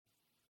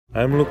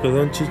I'm Luka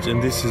Doncic,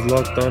 and this is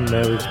Locked On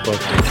Mavericks podcast.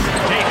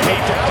 The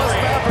Dallas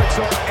Mavericks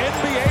are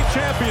NBA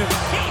champions.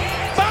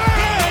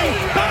 Bang!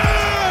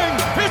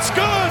 Bang! It's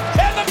good!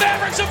 And the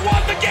Mavericks have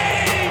won the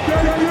game!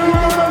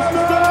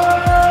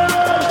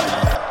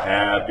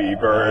 Happy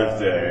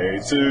birthday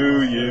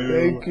to you.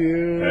 Thank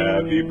you.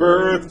 Happy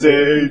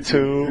birthday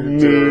to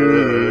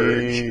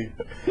me.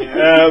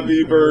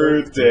 Happy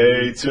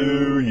birthday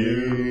to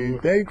you.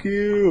 Thank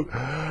you.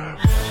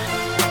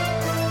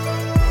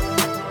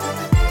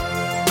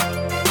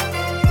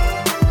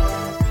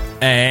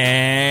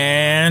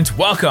 And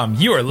welcome.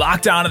 You are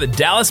locked on to the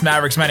Dallas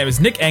Mavericks. My name is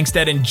Nick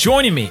Angstead, and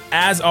joining me,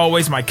 as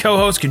always, my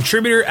co-host,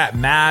 contributor at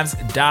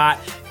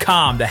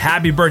Mavs.com, the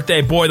happy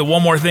birthday boy, the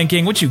one more thing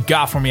king. What you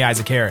got for me,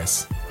 Isaac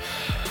Harris?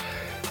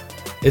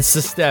 It's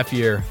the Steph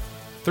year.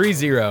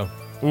 3-0.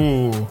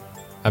 Ooh.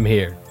 I'm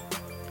here.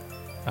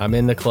 I'm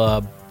in the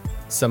club.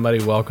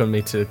 Somebody welcomed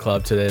me to the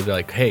club today. They're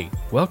like, hey,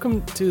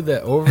 welcome to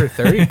the over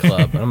 30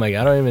 club. And I'm like,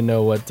 I don't even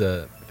know what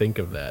to think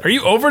of that. Are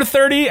you over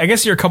 30? I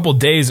guess you're a couple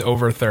days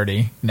over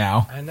 30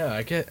 now. I know.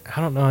 I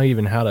don't know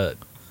even how to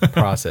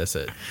process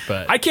it.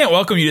 But I can't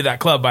welcome you to that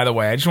club, by the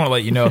way. I just want to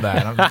let you know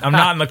that. I'm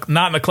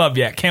not in the club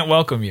yet. Can't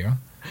welcome you.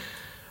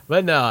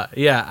 But no,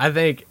 yeah, I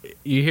think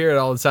you hear it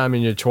all the time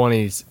in your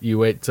 20s. You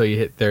wait till you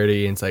hit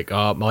 30, and it's like,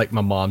 oh, like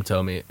my mom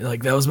told me,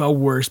 like that was my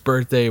worst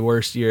birthday,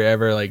 worst year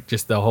ever. Like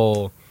just the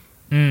whole.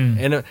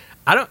 And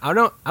I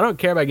don't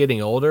care about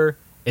getting older.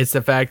 It's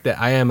the fact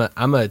that I'm a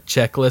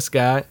checklist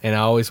guy, and I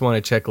always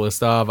want to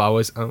checklist off. I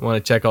always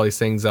want to check all these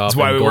things off. That's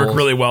why we goals. work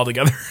really well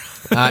together.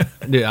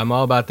 Dude, I'm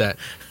all about that.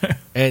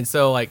 And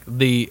so, like,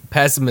 the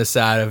pessimist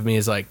side of me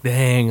is like,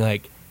 dang,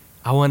 like,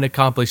 I want to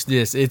accomplish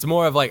this. It's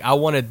more of like, I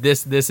wanted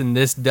this, and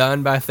this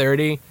done by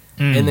 30.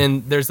 And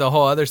then there's the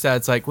whole other side.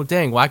 It's like, well,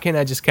 dang, why can't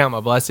I just count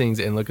my blessings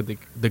and look at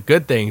the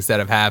good things that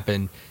have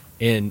happened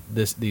in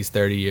these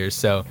 30 years?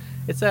 So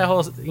it's that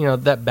whole,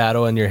 that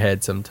battle in your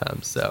head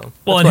sometimes. So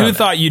well, and who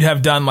thought you'd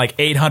have done like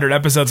 800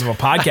 episodes of a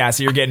podcast and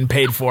you're getting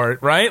paid for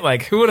it, right?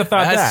 Like, who would have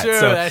thought that's that?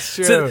 True, that's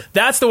true. So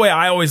that's the way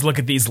I always look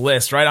at these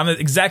lists, right? I'm the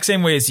exact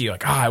same way as you.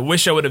 Like, I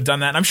wish I would have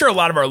done that. And I'm sure a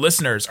lot of our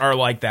listeners are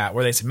like that,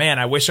 where they say, man,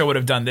 I wish I would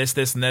have done this,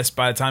 and this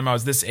by the time I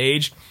was this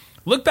age.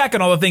 Look back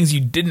at all the things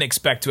you didn't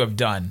expect to have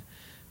done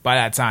by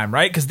that time,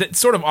 right? Because that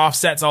sort of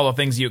offsets all the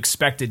things you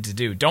expected to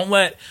do. Don't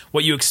let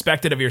what you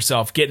expected of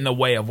yourself get in the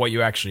way of what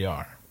you actually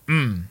are.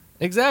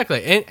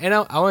 Exactly. And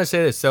I want to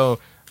say this. So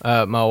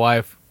my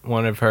wife,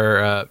 one of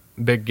her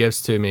big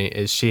gifts to me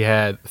is she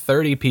had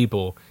 30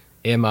 people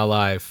in my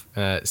life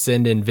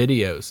send in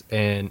videos,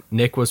 and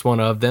Nick was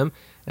one of them.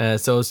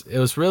 So it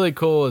was really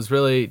cool. It was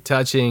really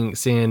touching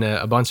seeing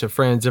a bunch of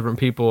friends, different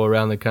people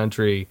around the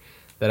country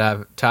that I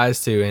have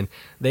ties to, and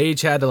they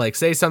each had to like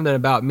say something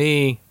about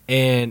me.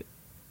 And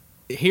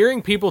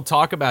hearing people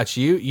talk about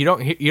you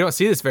don't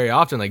see this very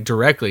often, like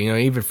directly,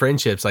 even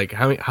friendships, like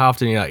how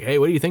often you're like, hey,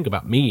 what do you think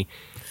about me?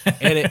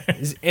 And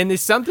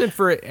it's something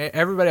for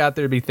everybody out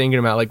there to be thinking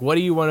about, like, what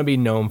do you want to be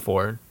known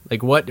for?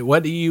 Like, what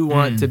do you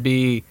want to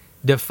be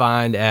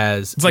defined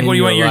as? It's like, what do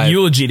you want your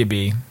eulogy to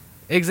be?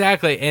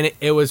 Exactly. And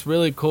it was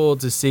really cool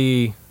to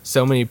see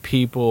so many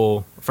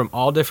people from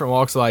all different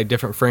walks of life,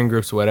 different friend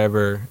groups,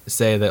 whatever,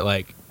 say that,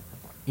 like,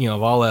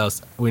 of all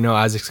else, we know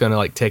Isaac's going to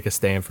like take a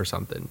stand for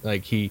something.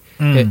 Like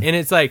and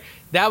it's like,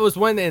 that was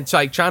when it's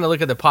like trying to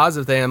look at the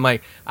positive thing. I'm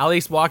like, I at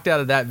least walked out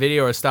of that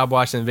video or stopped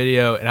watching the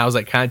video, and I was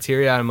like kind of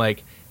teary eyed. I'm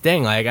like,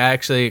 dang, like I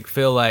actually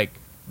feel like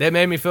that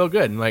made me feel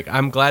good. And like,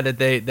 I'm glad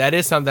that that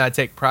is something I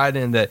take pride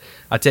in, that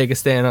I take a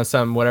stand on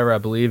something, whatever I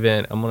believe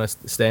in, I'm going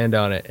to stand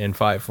on it and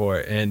fight for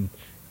it. And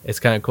it's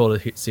kind of cool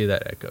to see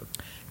that echoed.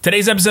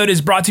 Today's episode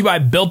is brought to you by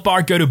Built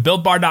Bar. Go to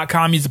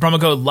BuiltBar.com, use the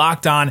promo code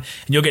LOCKEDON, and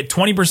you'll get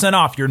 20%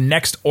 off your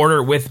next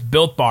order with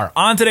Built Bar.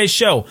 On today's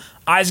show,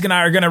 Isaac and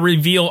I are going to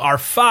reveal our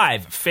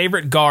 5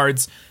 favorite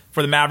guards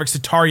for the Mavericks to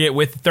target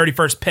with the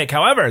 31st pick.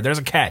 However, there's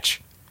a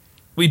catch.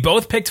 We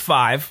both picked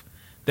 5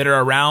 that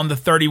are around the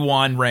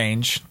 31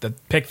 range, the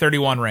pick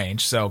 31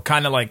 range, so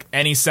kind of like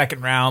any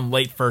second round,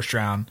 late first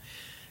round.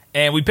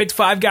 And we picked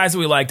 5 guys that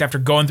we liked after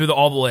going through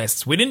all the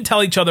lists. We didn't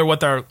tell each other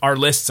what our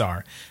lists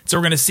are, so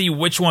we're going to see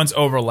which ones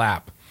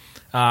overlap.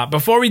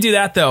 Before we do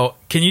that, though,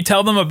 can you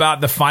tell them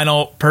about the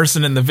final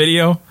person in the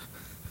video?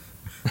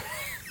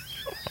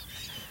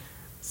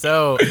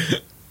 So,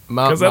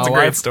 because that's a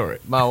great story.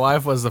 My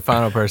wife was the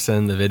final person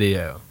in the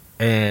video,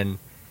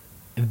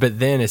 but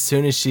then as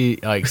soon as she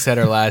like said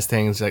her last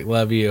thing, it's like,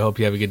 "Love you, hope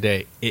you have a good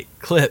day," it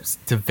clips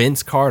to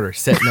Vince Carter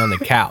sitting on the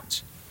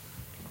couch.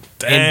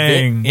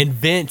 Dang. And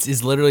Vince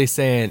is literally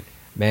saying,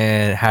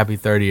 man, happy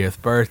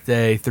 30th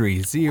birthday,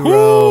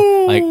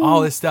 3-0, like all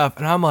this stuff.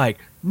 And I'm like,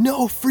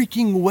 no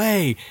freaking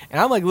way.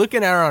 And I'm like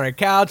looking at her on her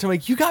couch. I'm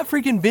like, you got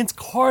freaking Vince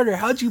Carter.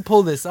 How'd you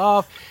pull this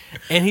off?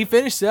 And he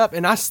finished up,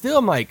 and I still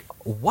am like,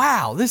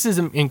 wow, this is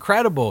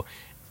incredible.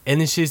 And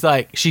then she's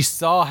like, she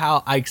saw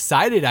how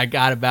excited I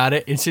got about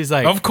it. And she's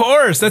like, of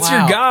course, that's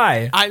wow. your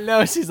guy. I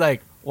know. She's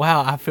like,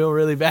 wow, I feel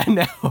really bad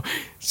now.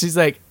 She's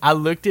like, I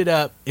looked it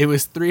up. It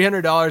was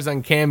 $300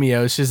 on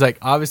Cameo. She's like,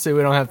 obviously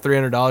we don't have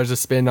 $300 to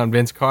spend on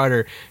Vince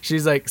Carter.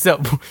 She's like,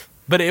 so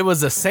but it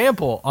was a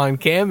sample on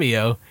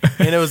Cameo,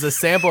 and it was a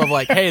sample of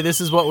like, hey,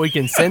 this is what we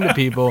can send to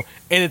people,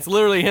 and it's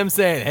literally him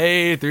saying,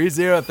 hey,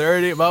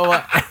 3030, blah,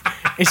 blah, blah.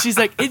 And she's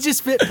like, it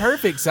just fit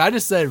perfect. So I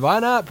just said, why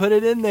not put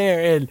it in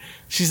there? And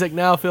she's like,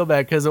 no, I feel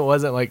bad because it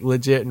wasn't like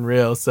legit and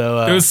real.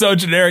 So it was so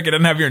generic, it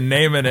didn't have your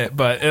name in it,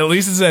 but at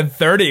least it said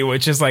 30,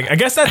 which is like, I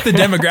guess that's the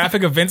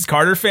demographic of Vince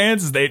Carter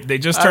fans. Is they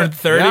just turned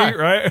 30, yeah.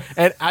 right?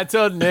 And I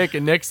told Nick,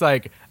 and Nick's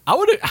like, I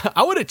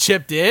would have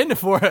chipped in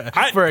for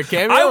a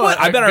cameo.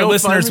 I bet our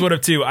listeners would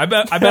have too. I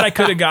bet I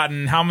could have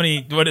gotten how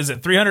many? What is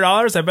it?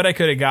 $300? I bet I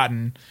could have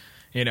gotten,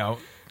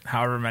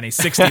 however many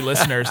 60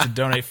 listeners to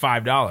donate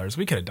 $5.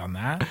 We could have done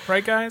that,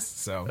 right, guys?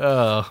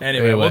 So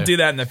anyway, we'll do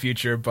that in the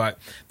future. But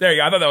there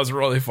you go. I thought that was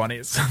really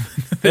funny.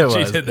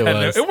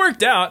 It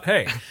worked out.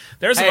 Hey,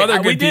 there's some other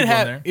good people in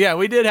there. Yeah,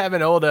 we did have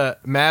an old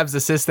Mavs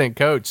assistant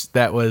coach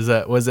that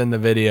was in the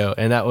video,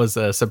 and that was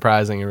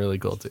surprising and really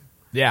cool too.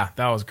 Yeah,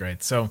 that was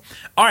great. So,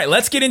 all right,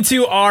 let's get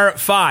into our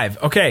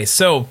 5. Okay,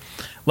 so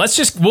we'll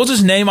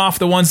just name off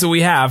the ones that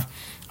we have.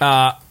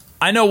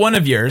 I know one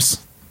of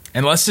yours,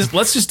 and let's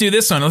just do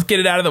this one. Let's get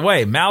it out of the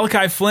way.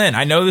 Malachi Flynn.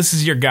 I know this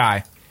is your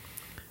guy.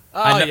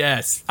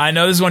 Yes. I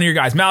know this is one of your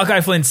guys.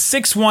 Malachi Flynn,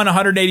 6'1",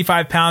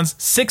 185 pounds,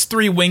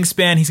 6'3"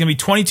 wingspan. He's going to be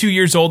 22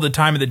 years old at the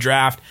time of the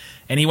draft,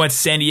 and he went to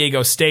San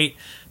Diego State.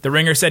 The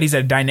Ringer said he's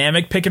a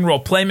dynamic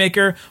pick-and-roll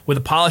playmaker with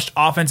a polished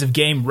offensive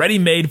game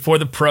ready-made for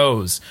the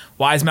pros.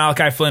 Why is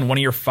Malachi Flynn one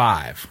of your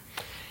 5?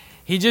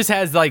 He just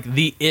has like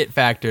the it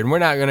factor, and we're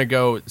not going to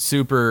go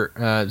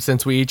super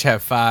since we each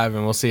have 5,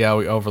 and we'll see how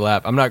we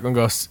overlap. I'm not going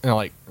to go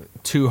like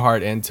too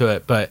hard into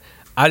it, but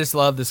I just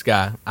love this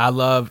guy.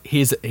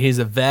 He's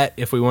a vet.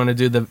 If we want to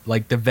do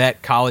the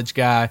vet college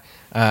guy,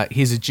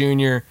 he's a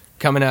junior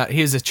coming out.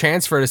 He's a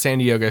transfer to San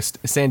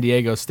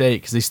Diego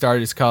State because he started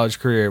his college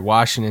career at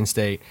Washington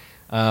State.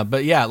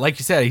 But yeah, like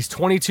you said, he's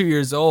 22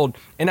 years old,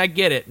 and I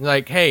get it.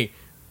 Like, hey,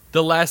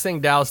 the last thing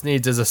Dallas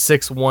needs is a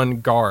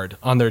 6'1" guard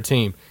on their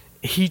team.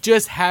 He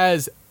just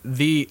has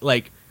the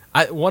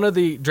one of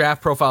the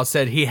draft profiles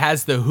said he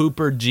has the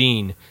Hooper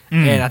gene,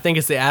 and I think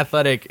it's the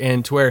athletic,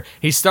 and to where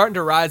he's starting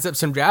to rise up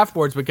some draft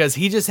boards because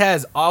he just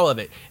has all of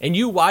it. And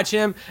you watch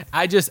him,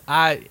 I just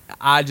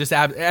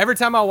every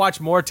time I watch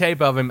more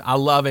tape of him, I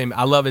love him.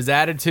 I love his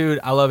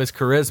attitude. I love his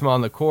charisma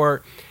on the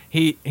court.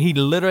 He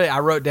literally, I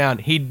wrote down,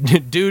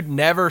 dude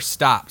never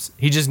stops.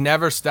 He just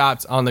never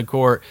stops on the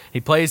court. He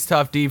plays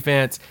tough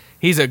defense.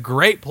 He's a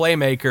great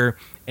playmaker.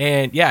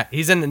 And yeah,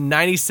 he's in the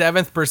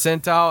 97th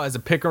percentile as a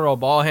pick and roll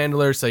ball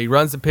handler. So he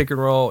runs the pick and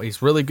roll.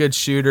 He's a really good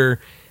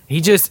shooter.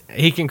 He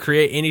can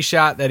create any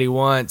shot that he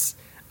wants.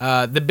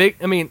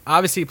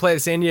 Obviously he played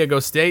at San Diego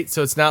State,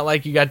 so it's not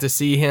like you got to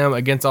see him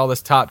against all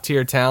this top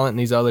tier talent and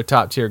these other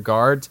top tier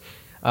guards.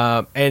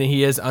 And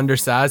he is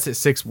undersized at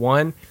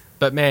 6'1".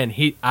 But man,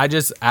 I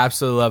just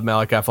absolutely love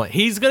Malachi Flynn.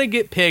 He's gonna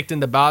get picked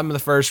in the bottom of the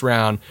first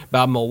round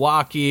by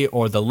Milwaukee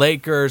or the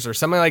Lakers or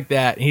something like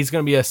that. He's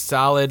gonna be a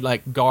solid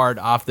guard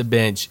off the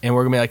bench, and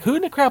we're gonna be like, who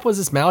in the crap was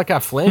this Malachi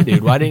Flynn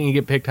dude? Why didn't he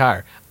get picked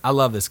higher? I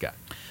love this guy.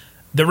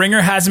 The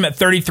Ringer has him at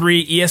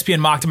 33. ESPN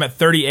mocked him at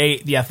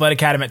 38. The Athletic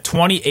had him at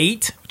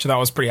 28, which I thought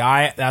was pretty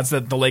high. That's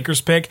the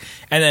Lakers pick.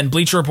 And then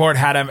Bleacher Report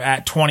had him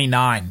at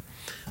 29.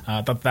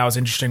 I thought that was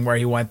interesting where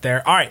he went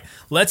there. All right,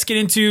 let's get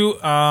into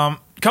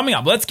coming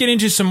up. Let's get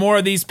into some more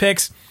of these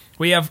picks.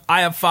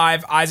 I have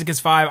 5. Isaac is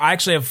 5. I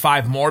actually have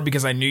 5 more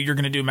because I knew you were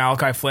going to do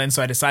Malachi Flynn,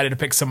 so I decided to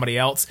pick somebody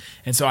else.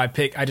 And so I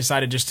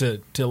decided just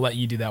to let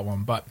you do that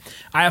one. But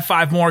I have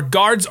 5 more.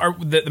 Guards are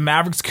the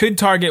Mavericks could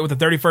target with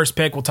the 31st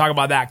pick. We'll talk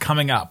about that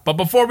coming up. But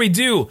before we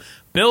do,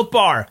 Built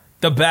Bar,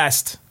 the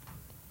best.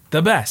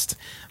 The best.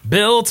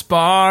 Built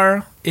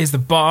Bar is the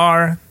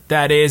bar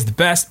that is the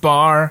best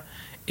bar.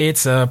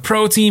 It's a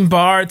protein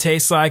bar.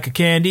 Tastes like a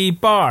candy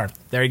bar.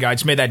 There you go. I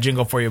just made that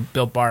jingle for you,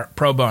 Built Bar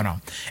pro bono.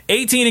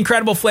 18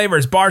 incredible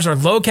flavors. Bars are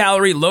low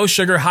calorie, low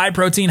sugar, high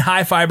protein,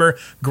 high fiber,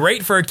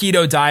 great for a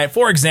keto diet.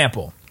 For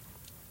example,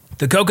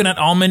 the coconut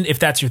almond, if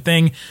that's your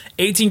thing,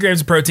 18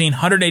 grams of protein,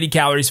 180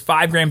 calories,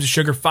 5 grams of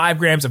sugar, 5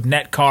 grams of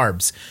net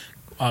carbs.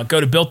 Go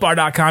to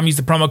BuiltBar.com, use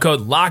the promo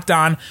code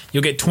LOCKEDON.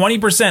 You'll get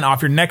 20%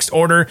 off your next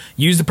order.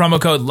 Use the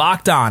promo code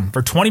LOCKEDON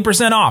for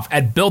 20% off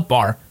at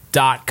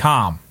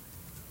BuiltBar.com.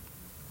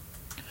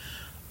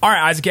 All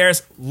right, Isaac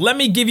Harris, let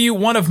me give you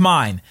one of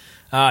mine.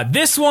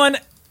 This one,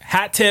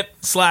 hat tip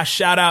 /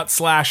 shout out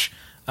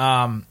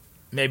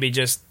 / maybe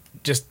just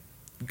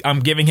I'm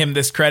giving him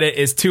this credit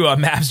is to a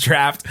Mavs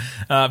draft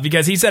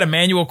because he said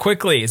Emmanuel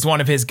Quickley is one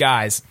of his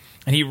guys.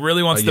 And he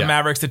really wants the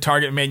Mavericks to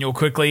target Emmanuel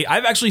Quickley.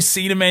 I've actually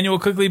seen Emmanuel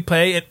Quickley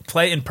play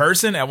in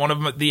person at one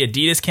of the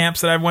Adidas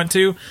camps that I've went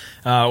to,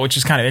 which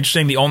is kind of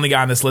interesting. The only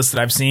guy on this list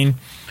that I've seen.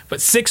 But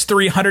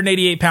 6'3",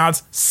 188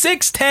 pounds,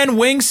 6'10"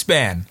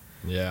 wingspan.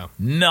 Yeah,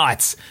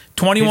 nuts.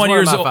 21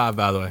 years old. 5,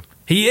 by the way.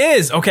 He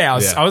is okay. I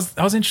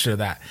was interested in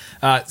that.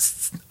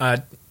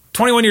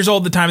 21 years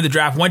old at the time of the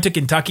draft, went to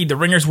Kentucky. The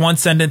Ringer's one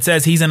sentence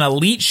says he's an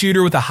elite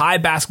shooter with a high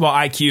basketball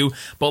IQ,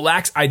 but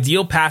lacks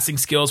ideal passing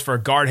skills for a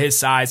guard his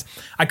size.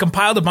 I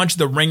compiled a bunch of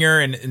the Ringer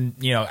and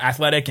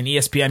Athletic and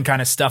ESPN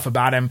kind of stuff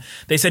about him.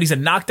 They said he's a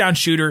knockdown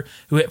shooter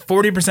who hit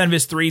 40% of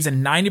his threes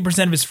and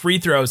 90% of his free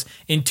throws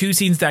in 2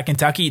 seasons at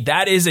Kentucky.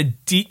 That is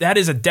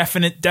a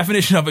definite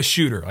definition of a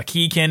shooter. Like,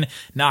 he can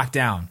knock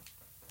down.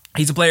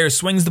 He's a player who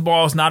swings the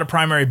ball, is not a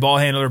primary ball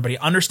handler, but he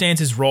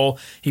understands his role.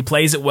 He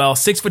plays it well.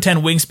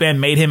 6'10" wingspan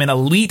made him an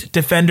elite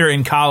defender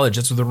in college.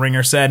 That's what the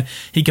Ringer said.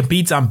 He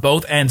competes on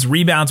both ends,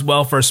 rebounds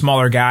well for a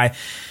smaller guy.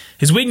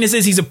 His weakness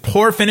is he's a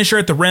poor finisher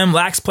at the rim,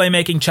 lacks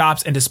playmaking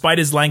chops, and despite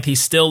his length, he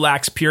still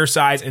lacks pure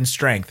size and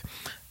strength.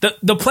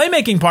 The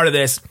playmaking part of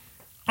this,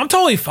 I'm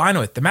totally fine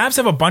with. The Mavs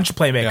have a bunch of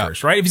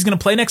playmakers, right? If he's going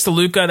to play next to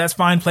Luka, that's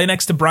fine. Play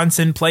next to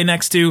Brunson, play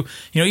next to,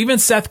 even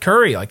Seth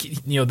Curry. Like,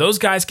 those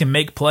guys can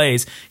make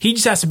plays. He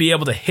just has to be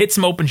able to hit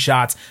some open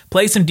shots,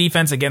 play some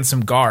defense against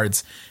some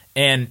guards.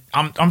 And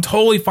I'm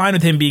totally fine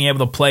with him being able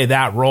to play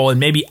that role and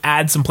maybe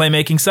add some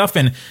playmaking stuff.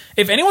 And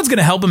if anyone's going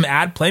to help him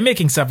add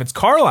playmaking stuff, it's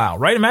Carlisle,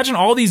 right? Imagine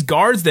all these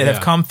guards that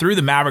have come through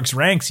the Mavericks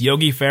ranks.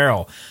 Yogi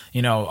Ferrell,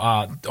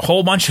 a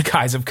whole bunch of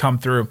guys have come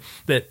through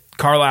that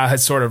Carlisle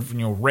has sort of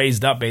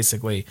raised up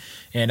basically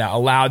and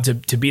allowed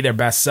to be their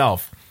best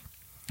self.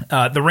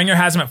 The Ringer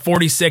has him at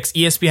 46.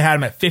 ESPN had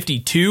him at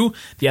 52.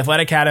 The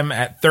Athletic had him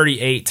at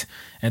 38.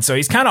 And so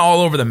he's kind of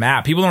all over the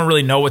map. People don't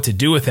really know what to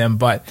do with him,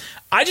 but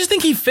I just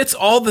think he fits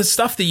all the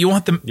stuff that you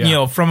want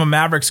from a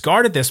Mavericks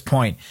guard at this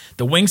point.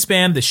 The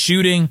wingspan, the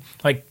shooting,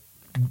 like,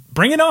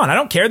 bring it on. I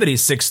don't care that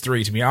he's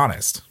 6'3", to be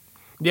honest.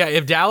 Yeah,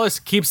 if Dallas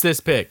keeps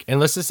this pick, and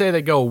let's just say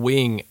they go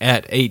wing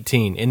at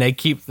 18, and they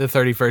keep the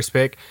 31st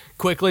pick,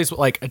 Quickly's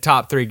like a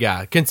top 3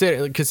 guy.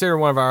 Consider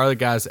one of our other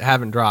guys that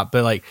haven't dropped,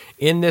 but like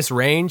in this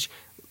range,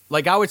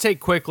 like I would take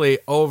Quickly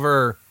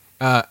over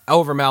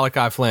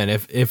Malachi Flynn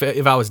if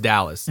I was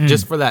Dallas,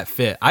 just for that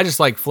fit. I just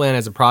like Flynn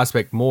as a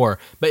prospect more,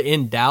 but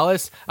in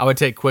Dallas, I would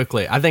take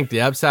Quickly. I think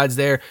the upside's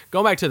there.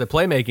 Going back to the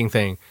playmaking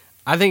thing,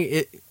 I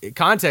think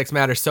context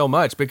matters so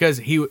much because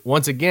he,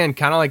 once again,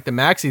 kind of like the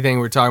Maxey thing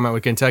we were talking about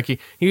with Kentucky,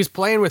 he was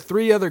playing with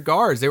 3 other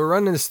guards. They were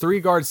running this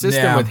 3-guard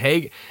system with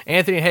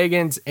Anthony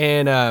Higgins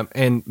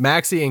and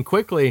Maxey and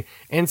Quickly,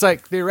 and it's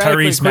like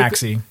theoretically Tyrese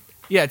Maxey.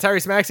 Yeah,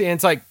 Tyrese Maxey, and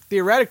it's like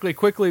theoretically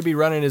Quickly be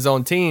running his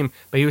own team,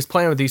 but he was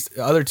playing with these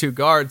other 2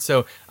 guards.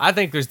 So I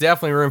think there's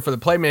definitely room for the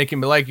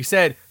playmaking. But like you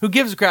said, who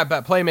gives a crap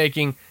about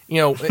playmaking?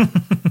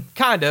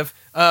 Kind of.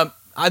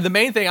 The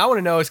main thing I want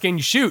to know is, can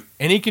you shoot?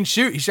 And he can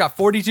shoot. He shot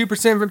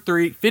 42% from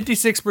 3,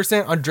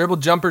 56% on dribble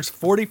jumpers,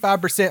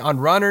 45% on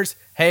runners.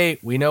 Hey,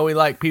 we know we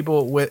like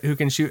people who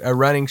can shoot a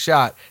running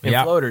shot and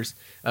floaters.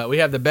 We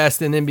have the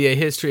best in NBA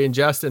history in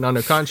Justin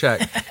under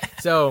contract.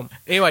 So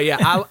anyway,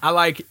 yeah, I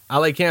like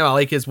him. I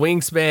like his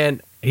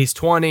wingspan. He's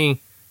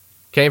 20,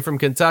 came from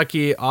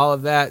Kentucky, all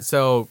of that.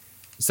 So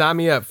sign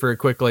me up for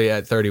Quickly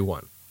at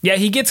 31. Yeah,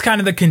 he gets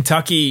kind of the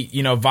Kentucky,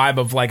 vibe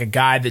of like a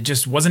guy that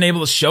just wasn't able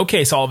to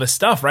showcase all of his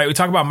stuff, right? We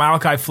talk about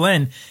Malachi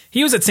Flynn.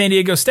 He was at San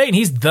Diego State, and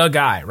he's the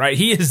guy, right?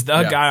 He is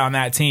the guy on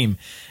that team.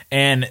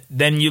 And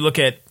then you look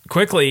at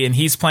Quickly, and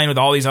he's playing with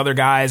all these other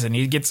guys, and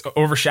he gets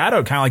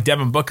overshadowed, kind of like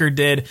Devin Booker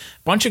did. A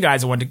bunch of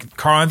guys that went to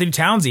Karl-Anthony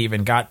Towns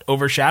even got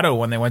overshadowed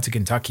when they went to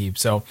Kentucky.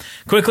 So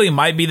Quickly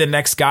might be the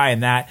next guy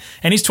in that.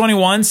 And he's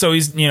 21, so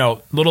he's, a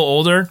little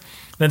older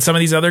than some of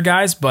these other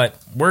guys, but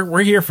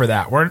we're here for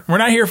that. We're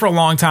not here for a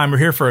long time. We're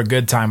here for a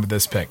good time with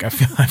this pick. I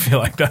feel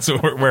like that's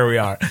where we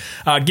are.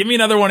 Give me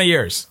another one of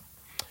yours.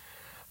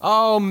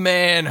 Oh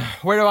man,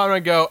 where do I want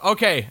to go?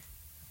 Okay,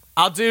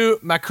 I'll do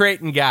my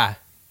Creighton guy,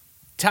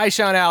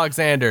 Tyshawn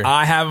Alexander.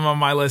 I have him on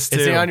my list too.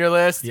 Is he on your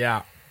list?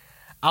 Yeah.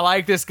 I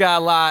like this guy a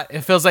lot.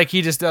 It feels like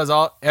he just does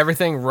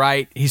everything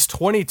right. He's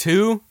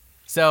 22,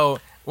 so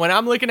when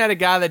I'm looking at a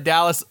guy that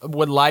Dallas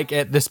would like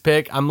at this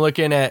pick, I'm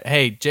looking at,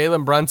 hey,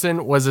 Jalen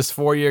Brunson was this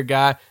 4-year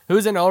guy.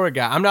 Who's an older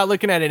guy? I'm not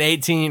looking at an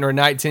 18 or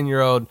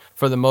 19-year-old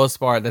for the most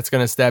part that's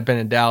going to step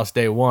in Dallas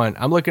day one.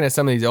 I'm looking at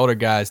some of these older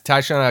guys.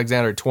 Tyshawn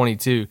Alexander,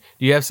 22. Do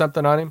you have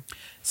something on him?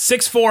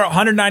 6'4",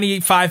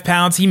 195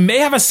 pounds. He may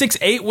have a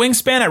 6'8"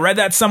 wingspan. I read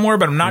that somewhere,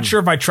 but I'm not sure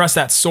if I trust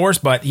that source,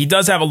 but he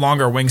does have a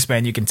longer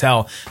wingspan, you can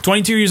tell.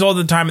 22 years old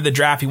at the time of the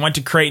draft. He went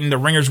to Creighton. The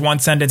Ringer's one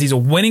sentence. He's a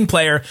winning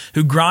player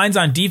who grinds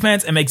on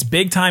defense and makes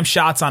big-time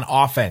shots on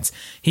offense.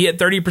 He hit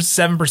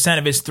 37%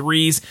 of his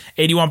threes,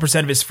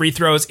 81% of his free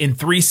throws in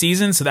 3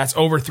 seasons, so that's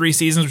over 3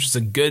 seasons, which is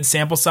a good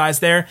sample size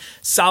there.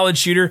 Solid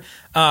shooter.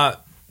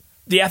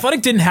 The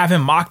Athletic didn't have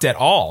him mocked at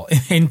all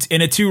in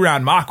a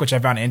 2-round mock, which I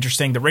found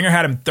interesting. The Ringer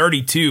had him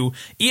 32.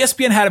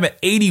 ESPN had him at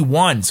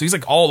 81, so he's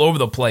like all over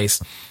the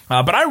place.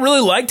 But I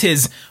really liked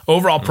his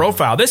overall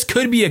profile. This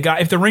could be a guy,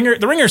 if the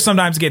Ringer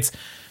sometimes gets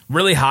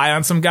really high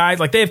on some guys,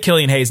 like they have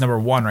Killian Hayes number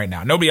 1 right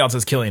now. Nobody else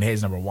has Killian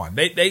Hayes number 1.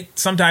 They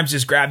sometimes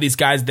just grab these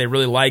guys that they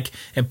really like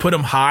and put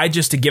them high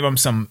just to give them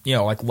some,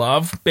 like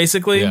love,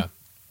 basically. Yeah.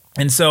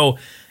 And so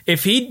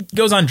if he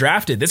goes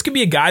undrafted, this could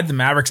be a guy the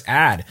Mavericks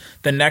add.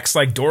 The next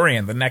like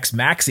Dorian, the next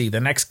Maxey, the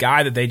next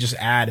guy that they just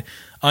add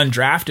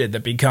undrafted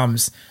that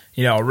becomes,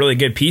 a really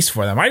good piece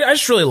for them. I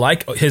just really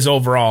like his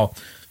overall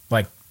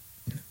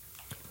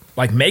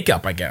like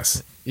makeup, I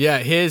guess.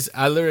 Yeah,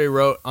 I literally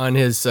wrote on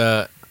his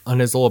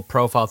little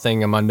profile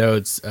thing in my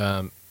notes,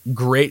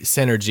 great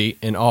synergy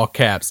in all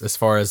caps as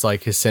far as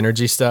like his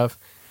synergy stuff.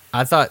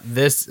 I thought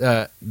this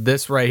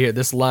right here,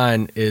 this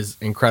line is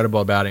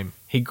incredible about him.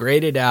 He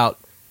graded out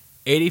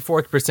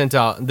 84th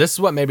percentile. This is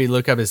what made me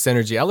look up his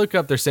synergy. I look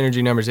up their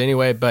synergy numbers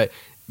anyway, but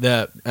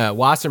the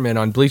Wasserman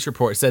on Bleach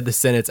Report said the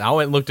sentence. I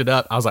went and looked it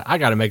up. I was like, I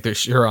got to make this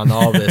sure on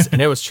all of this.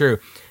 And it was true.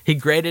 He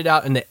graded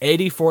out in the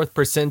 84th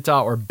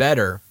percentile or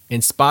better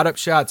in spot-up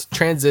shots,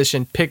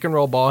 transition,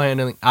 pick-and-roll ball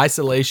handling,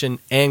 isolation,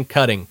 and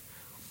cutting.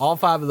 All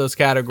 5 of those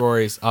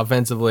categories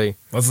offensively.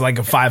 That's like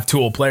a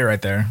 5-tool play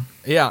right there.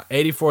 Yeah,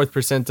 84th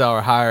percentile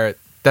or higher.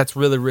 That's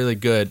really, really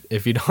good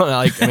if you don't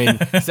like. I mean,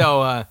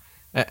 so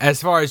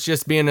as far as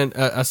just being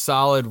a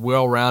solid,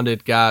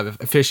 well-rounded guy,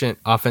 efficient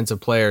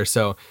offensive player.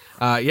 So,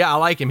 yeah, I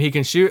like him. He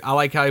can shoot. I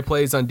like how he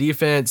plays on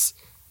defense.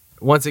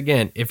 Once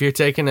again, if you're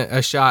taking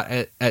a shot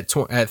at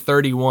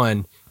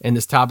 31 in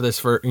this top of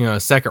this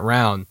second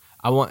round,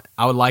 I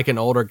would like an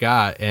older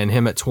guy, and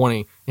him at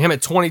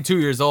 22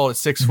 years old at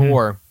 6'4".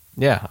 Mm-hmm.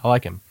 Yeah, I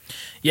like him.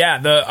 Yeah,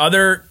 the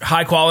other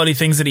high-quality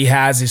things that he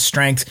has is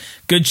strength.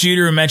 Good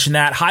shooter, we mentioned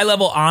that.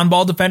 High-level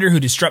on-ball defender who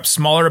disrupts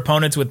smaller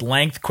opponents with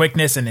length,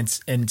 quickness, and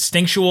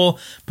instinctual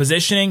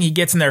positioning. He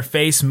gets in their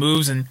face,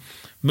 moves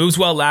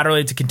well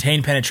laterally to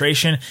contain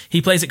penetration.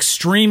 He plays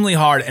extremely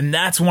hard, and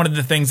that's one of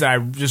the things that I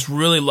just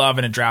really love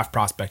in a draft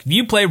prospect. If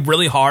you play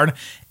really hard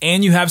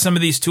and you have some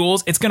of these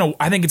tools,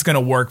 I think it's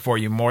gonna work for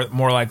you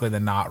more likely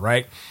than not,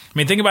 right? I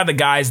mean, think about the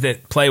guys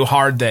that play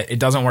hard that it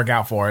doesn't work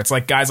out for. It's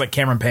like guys like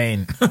Cameron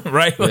Payne,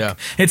 right? Like, yeah.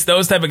 It's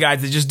those type of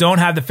guys that just don't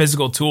have the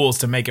physical tools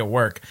to make it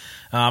work.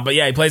 But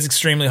yeah, he plays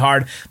extremely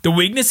hard. The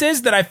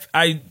weaknesses that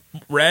I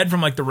read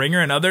from like The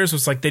Ringer and others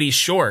was like that he's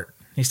short.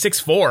 He's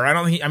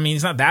 6'4".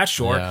 He's not that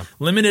short. Yeah.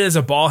 Limited as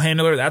a ball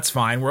handler, that's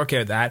fine. We're okay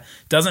with that.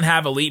 Doesn't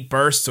have elite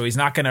burst, so he's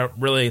not going to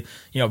really,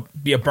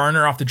 be a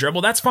burner off the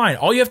dribble. That's fine.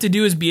 All you have to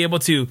do is be able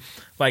to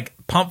like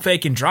pump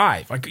fake and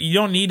drive. Like you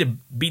don't need to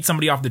beat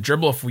somebody off the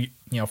dribble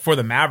for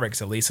the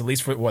Mavericks at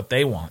least for what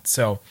they want.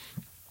 So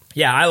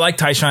yeah, I like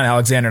Tyshawn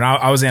Alexander. And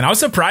I was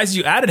surprised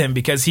you added him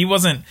because he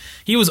was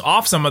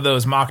off some of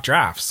those mock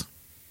drafts.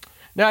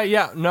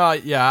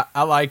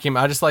 I like him.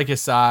 I just like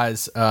his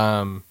size.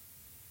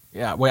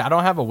 Yeah, wait, I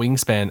don't have a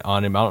wingspan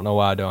on him. I don't know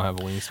why I don't have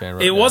a wingspan right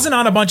now. It wasn't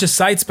on a bunch of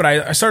sites, but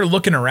I started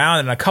looking around,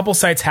 and a couple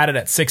sites had it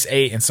at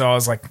 6'8", and so I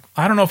was like,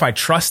 I don't know if I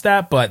trust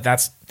that, but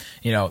that's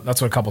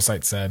what a couple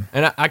sites said.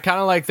 And I kind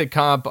of like the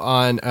comp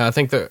on, I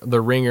think the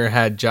Ringer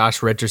had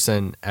Josh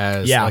Richardson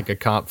as like a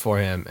comp for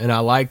him, and I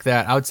like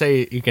that. I would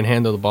say he can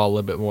handle the ball a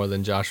little bit more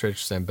than Josh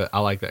Richardson, but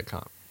I like that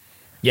comp.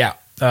 Yeah.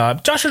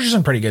 Josh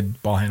Richardson, pretty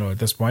good ball handler at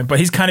this point,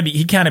 but he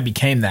kind of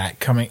became that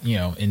coming,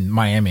 in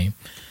Miami.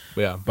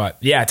 Yeah. But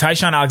yeah,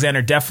 Tyshawn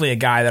Alexander, definitely a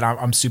guy that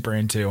I'm super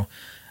into.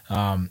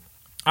 All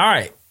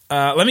right.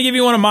 Let me give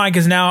you one of mine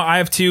because now I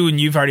have 2 and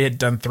you've already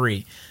done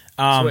 3.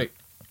 Sweet.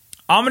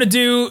 I'm going to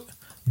do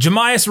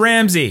Jamias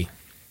Ramsey.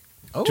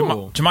 Oh.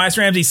 Jamias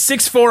Ramsey,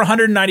 6'4",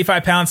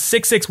 195 pounds,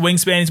 6'6" wingspan.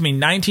 He's going to be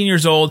 19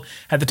 years old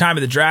at the time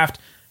of the draft.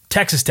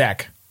 Texas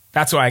Tech.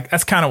 That's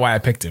kind of why I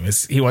picked him.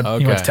 He went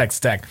to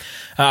Texas Tech.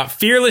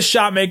 Fearless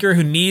shot maker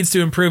who needs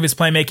to improve his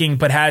playmaking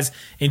but has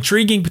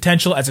intriguing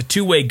potential as a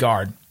two-way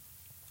guard.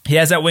 He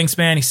has that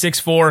wingspan. He's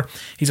 6'4".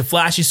 He's a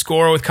flashy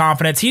scorer with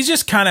confidence. He's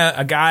just kind of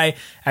a guy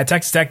at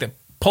Texas Tech that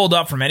pulled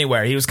up from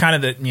anywhere. He was kind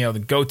of the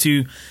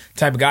go-to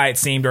type of guy, it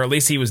seemed, or at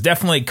least he was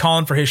definitely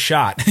calling for his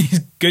shot. He's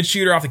a good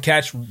shooter off the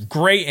catch,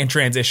 great in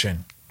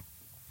transition.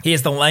 He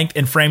has the length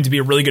and frame to be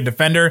a really good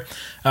defender.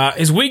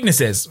 His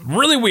weaknesses,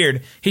 really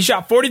weird. He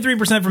shot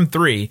 43% from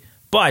 3,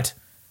 but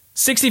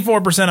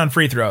 64% on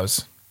free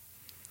throws.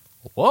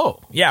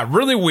 Whoa. Yeah,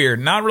 really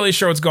weird. Not really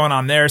sure what's going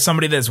on there.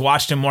 Somebody that's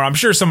watched him more. I'm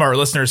sure some of our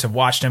listeners have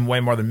watched him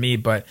way more than me,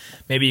 but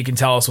maybe you can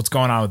tell us what's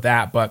going on with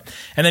that.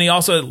 And then he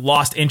also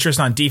lost interest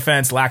on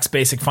defense, lacks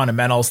basic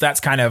fundamentals. That's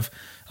kind of,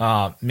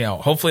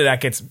 hopefully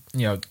that gets,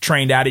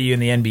 trained out of you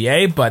in the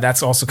NBA, but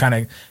that's also kind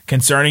of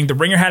concerning. The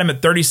Ringer had him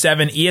at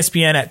 37,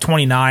 ESPN at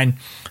 29,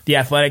 The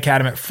Athletic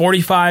had him at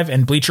 45,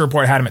 and Bleacher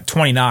Report had him at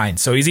 29.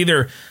 So he's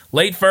either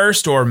late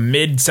first or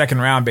mid second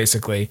round,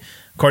 basically,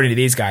 according to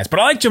these guys. But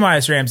I like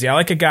Jamias Ramsey. I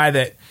like a guy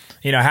that,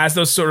 has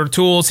those sort of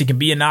tools. He can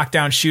be a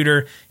knockdown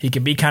shooter. He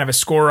can be kind of a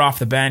scorer off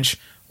the bench.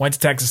 Went to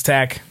Texas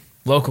Tech,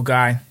 local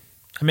guy.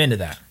 I'm into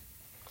that.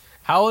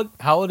 How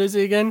old is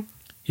he again?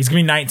 He's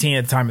going to be 19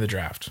 at the time of the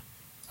draft.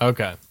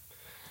 Okay.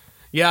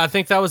 Yeah, I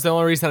think that was the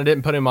only reason I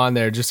didn't put him on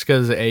there, just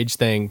because of the age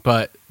thing.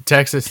 But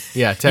Texas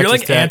You're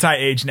like Tech.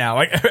 Anti-age now.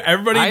 Like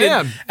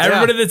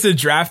everybody that's a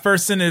draft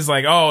person is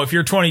like, oh, if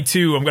you're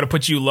 22, I'm going to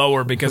put you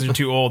lower because you're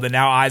too old. And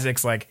now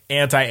Isaac's like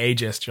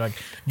anti-ageist. You're like,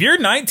 if you're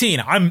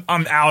 19, I'm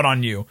out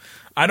on you.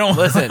 I don't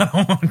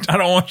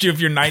want you if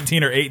you're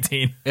 19 or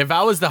 18. If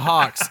I was the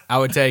Hawks, I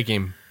would take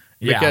him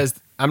because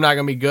I'm not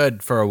going to be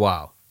good for a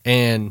while.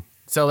 And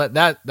so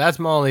that's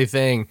my only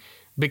thing.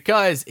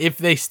 Because if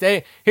they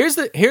stay, here's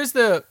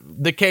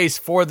the case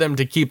for them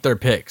to keep their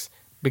picks.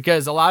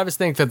 because a lot of us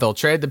think that they'll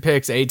trade the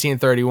picks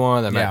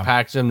 18-31, they might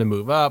package them to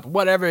move up,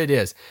 whatever it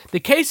is. The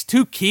case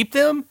to keep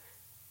them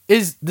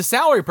is the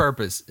salary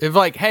purpose. If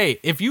like, hey,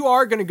 if you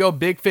are going to go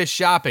big fish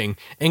shopping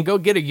and go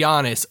get a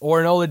Giannis or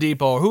an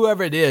Oladipo or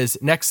whoever it is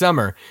next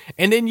summer,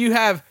 and then you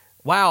have,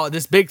 wow,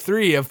 this big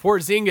three of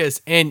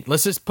Porzingis, and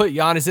let's just put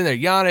Giannis in there,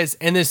 Giannis,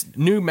 and this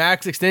new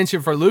max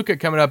extension for Luka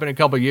coming up in a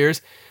couple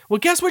years. Well,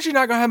 guess what you're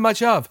not going to have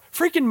much of?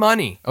 Freaking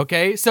money,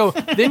 okay? So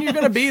then you're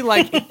going to be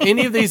like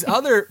any of these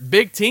other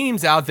big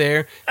teams out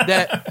there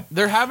that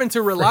they're having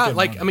to rely,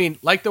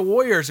 like the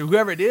Warriors or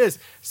whoever it is.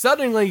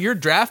 Suddenly your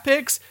draft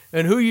picks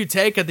and who you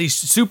take at these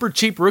super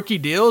cheap rookie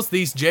deals,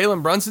 these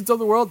Jalen Brunsons of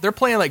the world, they're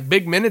playing like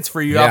big minutes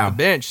for you off the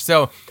bench.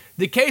 So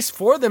the case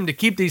for them to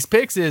keep these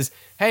picks is,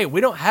 hey,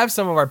 we don't have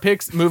some of our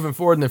picks moving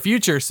forward in the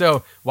future,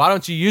 so why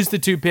don't you use the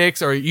 2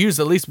 picks or use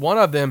at least one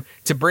of them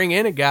to bring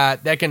in a guy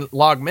that can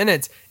log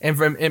minutes? And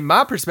from in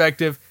my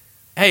perspective,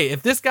 hey,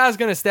 if this guy's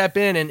going to step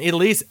in and at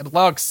least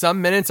log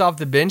some minutes off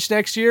the bench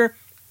next year,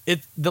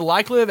 the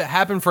likelihood of it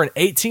happening for an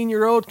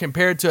 18-year-old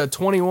compared to a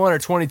 21 or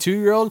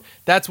 22-year-old,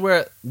 that's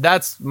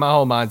my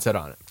whole mindset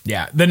on it.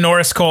 Yeah, the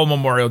Norris Cole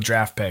Memorial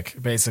Draft pick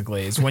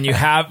basically is when you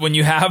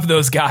have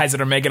those guys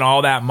that are making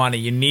all that money,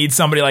 you need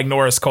somebody like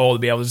Norris Cole to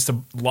be able just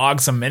to log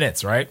some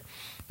minutes, right?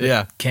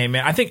 Yeah, came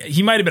in. I think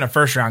he might have been a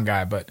first round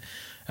guy, but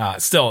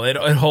still, it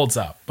holds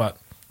up. But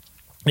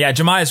yeah,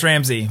 Jamias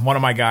Ramsey, one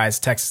of my guys,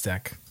 Texas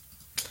Tech.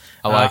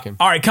 I like him.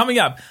 All right, coming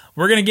up,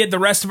 we're gonna get the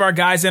rest of our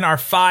guys in, our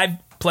 5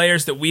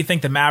 players that we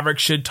think the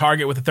Mavericks should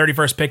target with the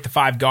 31st pick, the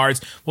 5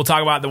 guards. We'll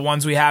talk about the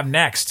ones we have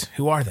next.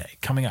 Who are they?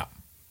 Coming up.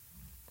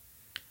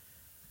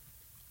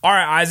 All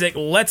right, Isaac,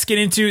 let's get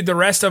into the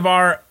rest of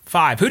our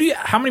 5.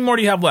 How many more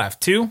do you have left?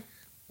 2?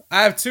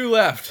 I have 2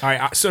 left. All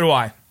right, so do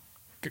I.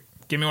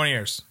 Give me one of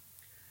yours.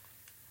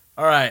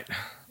 All right.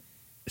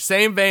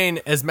 Same vein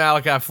as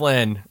Malachi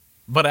Flynn,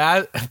 but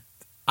I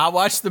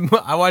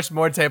watched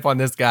more tape on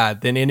this guy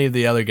than any of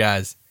the other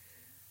guys.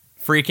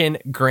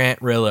 Freaking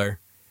Grant Riller.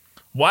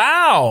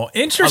 Wow,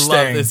 interesting.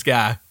 I love this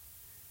guy.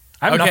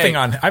 I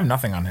have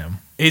nothing on him.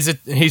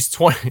 He's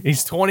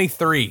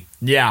 23.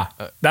 Yeah,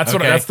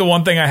 that's the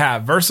one thing I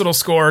have. Versatile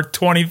scorer,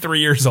 23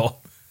 years old.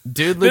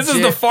 Dude, this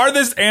is the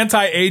farthest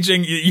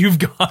anti-aging you've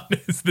gone.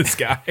 Is this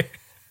guy?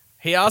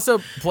 He also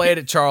played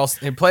at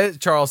Charleston. He played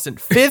at Charleston,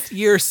 5th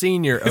year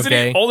senior. Okay, isn't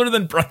he older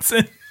than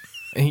Brunson?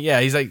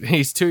 Yeah,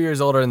 he's 2 years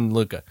older than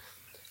Luka.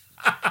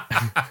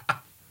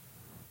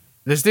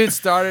 This dude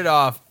started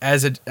off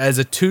as a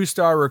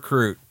 2-star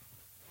recruit.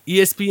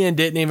 ESPN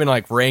didn't even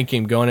rank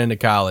him going into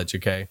college.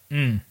 Okay.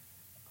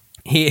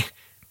 He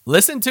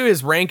listen to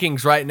his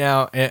rankings right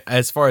now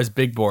as far as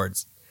big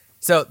boards.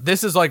 So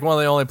this is one of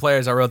the only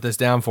players I wrote this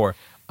down for.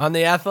 On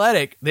the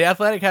Athletic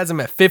has him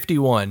at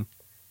 51.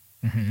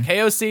 Mm-hmm.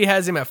 KOC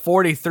has him at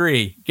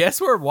 43.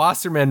 Guess where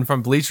Wasserman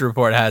from Bleacher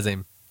Report has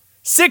him?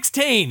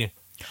 16.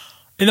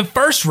 In the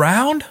first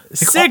round?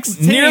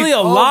 16. Nearly a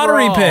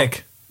lottery overall.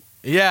 pick.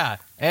 Yeah.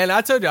 And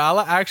I told you,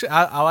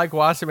 I like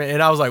Wasserman,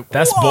 and I was like,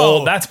 that's whoa.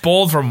 bold. That's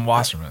bold from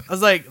Wasserman. I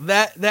was like,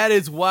 that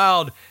is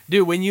wild.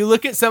 Dude, when you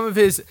look at some of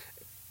his,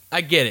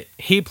 I get it.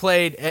 He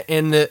played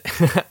in the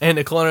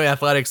Colonial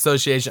Athletic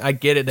Association. I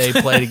get it that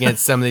he played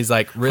against some of these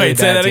really Wait, bad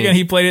say that teams. again.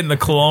 He played it in the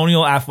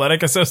Colonial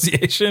Athletic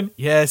Association?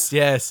 Yes.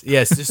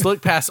 Just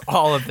look past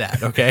all of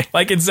that, okay?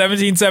 Like in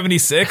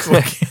 1776?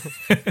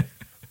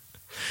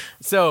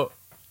 So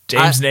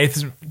James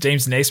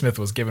Naismith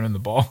was giving him the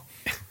ball.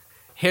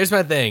 Here's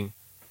my thing.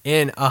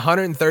 In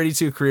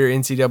 132 career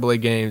NCAA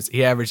games,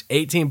 he averaged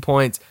 18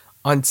 points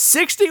on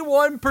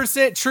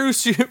 61%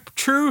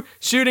 true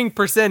shooting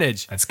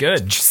percentage. That's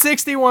good.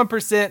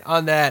 61%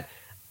 on that.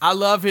 I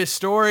love his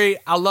story.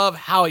 I love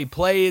how he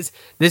plays.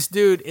 This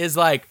dude is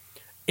an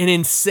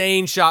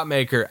insane shot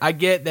maker. I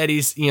get that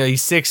he's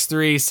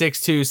 6'3",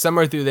 6'2",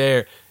 somewhere through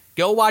there.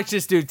 Go watch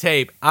this dude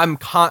tape.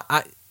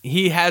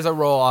 He has a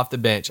role off the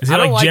bench. Is he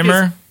like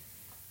Jimmer?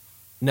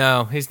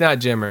 No, he's not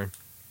Jimmer.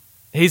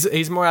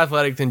 He's more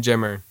athletic than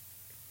Jimmer.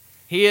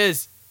 He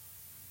is.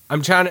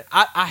 I'm trying to.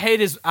 I hate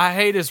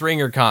his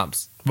ringer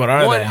comps. What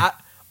are they? I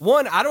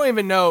don't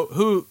even know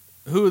who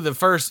the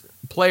first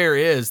player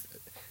is.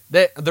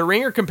 The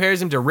ringer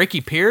compares him to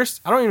Ricky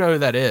Pierce. I don't even know who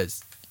that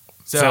is.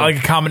 So is that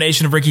like a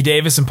combination of Ricky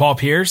Davis and Paul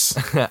Pierce?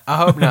 I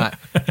hope not.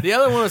 The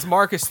other one was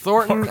Marcus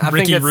Thornton. I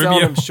think it's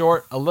selling him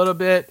short a little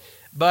bit,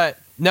 but.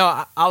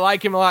 No, I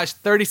like him a lot.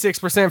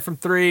 36% from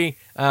 3.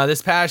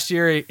 This past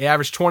year, he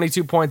averaged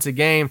 22 points a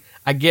game.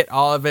 I get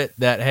all of it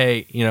that,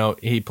 hey,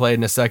 he played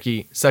in a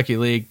sucky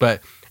league.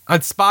 But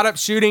on spot-up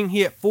shooting,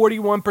 he hit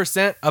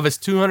 41% of his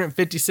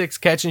 256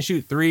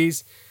 catch-and-shoot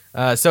threes.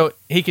 So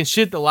he can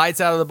shoot the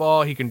lights out of the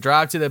ball. He can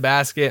drive to the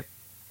basket.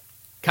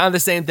 Kind of the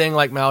same thing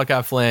like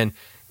Malachi Flynn.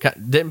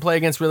 Didn't play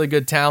against really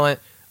good talent.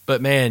 But,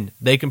 man,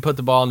 they can put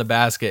the ball in the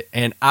basket.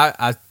 And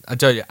I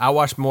told you, I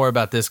watched more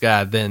about this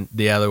guy than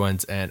the other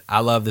ones, and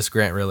I love this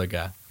Grant Riller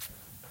guy.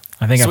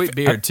 Sweet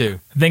beard, too.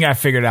 I think I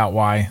figured out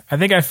why. I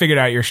think I figured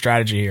out your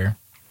strategy here.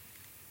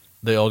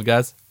 The old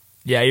guys?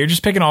 Yeah, you're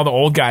just picking all the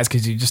old guys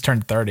because you just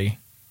turned 30.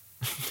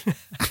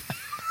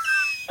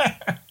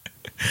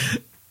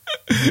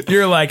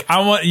 You're like, I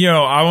want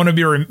to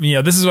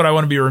be, this is what I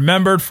want to be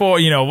remembered for.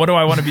 What do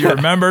I want to be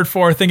remembered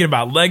for? Thinking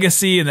about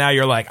legacy. And now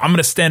you're like, I'm going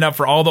to stand up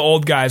for all the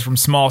old guys from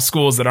small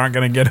schools that aren't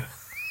going to get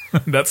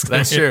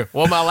That's true.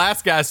 Well, my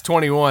last guy's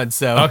 21,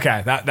 so.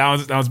 Okay, that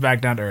was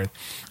back down to earth.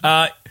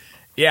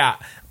 Yeah.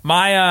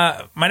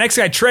 My next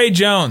guy, Trey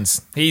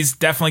Jones. He's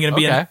definitely going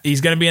to be he's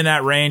going to be in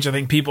that range. I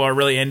think people are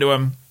really into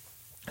him.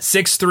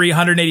 6'3",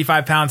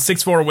 185 pounds,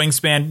 6'4"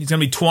 wingspan. He's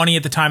going to be 20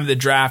 at the time of the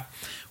draft.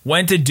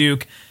 Went to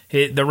Duke.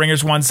 The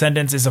Ringer's one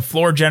sentence is a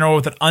floor general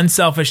with an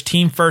unselfish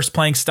team-first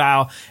playing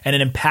style and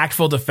an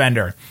impactful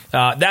defender.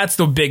 That's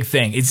the big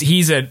thing.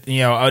 He's a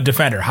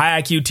defender,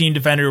 high IQ team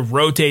defender who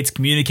rotates,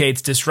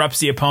 communicates, disrupts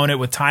the opponent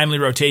with timely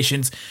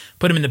rotations,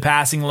 put him in the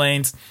passing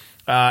lanes.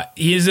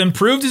 He has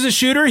improved as a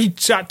shooter. He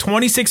shot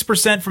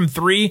 26% from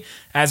three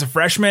as a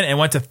freshman and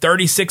went to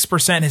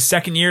 36% his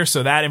second year.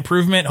 So that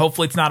improvement,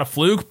 hopefully it's not a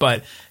fluke,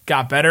 but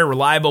got better.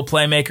 Reliable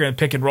playmaker in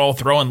pick and roll,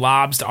 throwing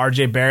lobs to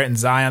RJ Barrett and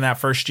Zion that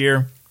first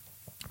year.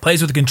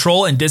 Plays with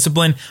control and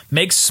discipline,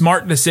 makes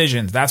smart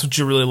decisions. That's what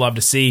you really love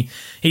to see.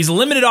 He's a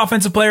limited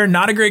offensive player,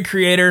 not a great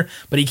creator,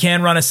 but he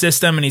can run a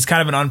system, and he's kind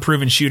of an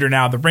unproven shooter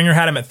now. The Ringer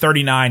had him at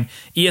 39,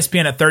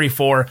 ESPN at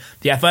 34,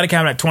 The Athletic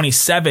had him at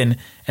 27,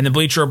 and the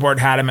Bleacher Report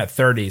had him at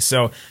 30.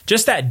 So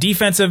just that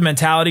defensive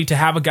mentality to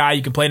have a guy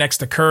you can play next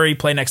to Curry,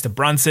 play next to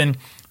Brunson,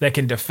 that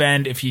can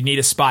defend if you need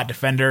a spot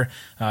defender.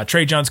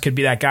 Trey Jones could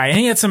be that guy, and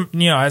he had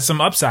has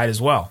some upside as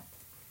well.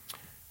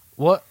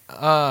 What?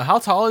 How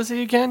tall is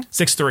he again?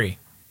 6'3".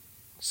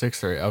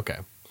 6'3", okay.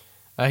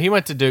 He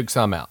went to Duke,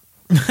 so I'm out.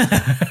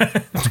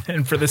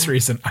 And for this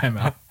reason, I'm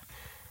out.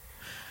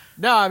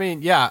 No, I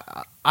mean, yeah,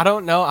 I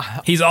don't know.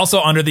 He's also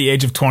under the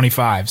age of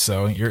 25,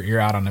 so you're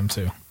out on him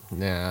too.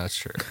 Yeah, that's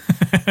true.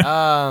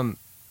 I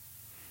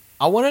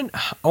want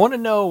to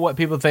know what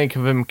people think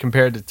of him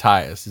compared to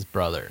Tyus, his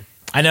brother.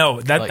 I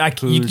know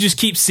that you just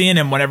keep seeing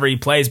him whenever he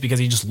plays because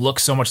he just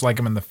looks so much like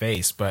him in the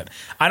face. But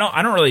I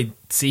don't really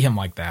see him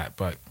like that.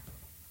 But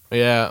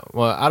yeah,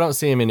 well, I don't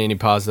see him in any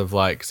positive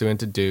light because he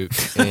went to Duke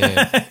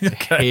and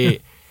he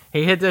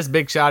hit this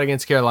big shot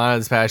against Carolina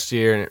this past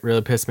year, and it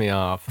really pissed me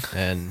off.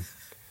 And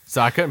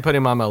so I couldn't put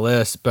him on my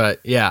list.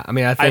 But yeah, I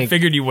mean, I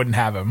figured you wouldn't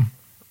have him.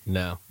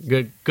 No,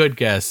 good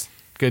guess.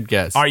 Good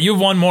guess. All right, you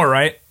have one more,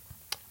 right?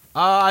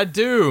 I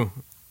do.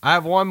 I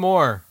have one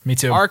more. Me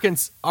too.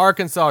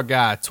 Arkansas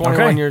guy,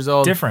 21 years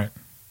old. Different.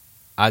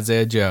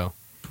 Isaiah Joe.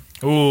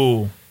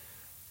 Ooh.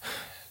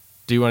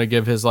 Do you want to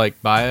give his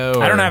bio?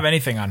 I don't have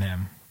anything on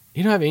him.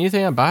 You don't have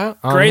anything on bio?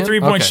 Great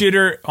 3-point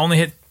shooter, only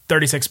hit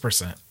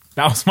 36%.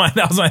 That was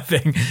my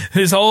thing.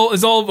 His whole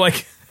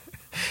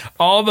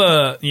all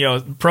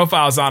the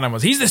profiles on him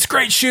was he's this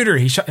great shooter.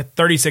 He shot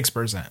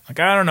 36%. I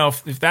don't know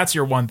if that's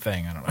your one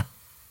thing. I don't know.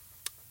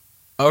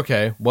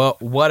 Okay, well,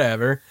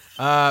 whatever.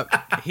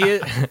 He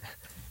is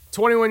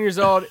 21 years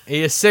old.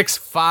 He is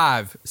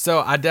 6'5", so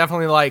I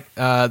definitely like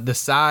the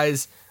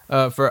size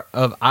of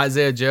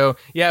Isaiah Joe.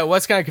 Yeah, it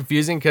was kind of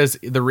confusing because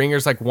the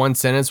Ringer's one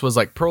sentence was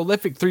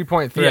prolific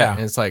 3-point threat, yeah. And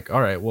it's all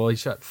right. Well, he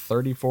shot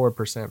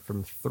 34%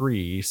 from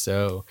three,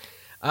 so.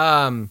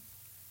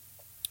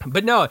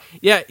 But no,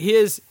 yeah,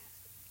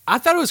 I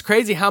thought it was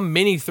crazy how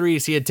many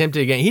threes he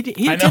attempted a game.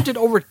 He attempted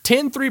over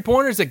 10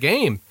 3-pointers a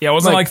game. Yeah, it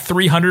wasn't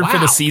 300 for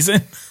the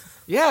season.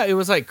 Yeah, it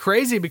was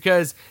crazy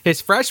because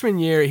his freshman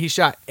year he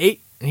shot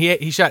 8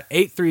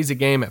 threes a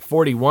game at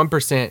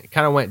 41%.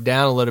 Kind of went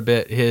down a little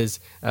bit his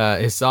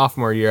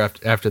sophomore year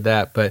after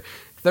that, but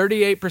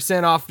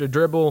 38% off the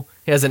dribble.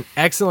 He has an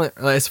excellent,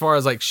 as far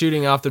as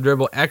shooting off the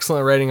dribble,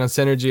 excellent rating on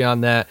Synergy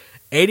on that.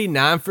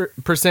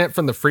 89%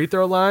 from the free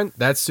throw line.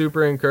 That's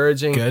super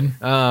encouraging. Good.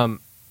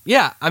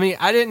 Yeah, I mean,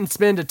 I didn't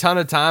spend a ton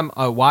of time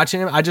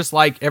watching him. I just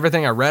like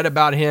everything I read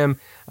about him.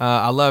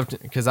 I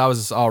loved because I was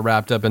just all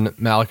wrapped up in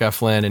Malachi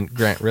Flynn and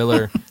Grant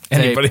Riller.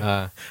 Anybody,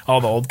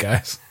 all the old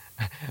guys.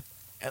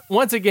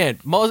 Once again,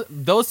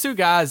 those two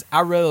guys,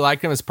 I really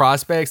like them as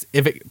prospects.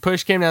 If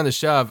push came down to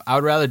shove, I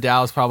would rather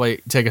Dallas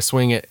probably take a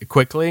swing at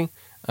quickly,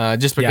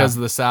 just because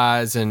of the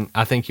size, and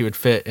I think he would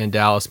fit in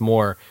Dallas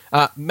more.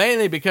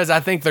 Mainly because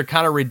I think they're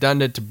kind of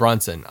redundant to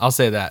Brunson. I'll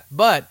say that,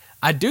 but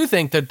I do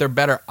think that they're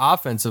better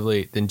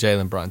offensively than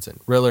Jalen Brunson,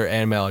 Riller,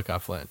 and Malachi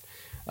Flynn.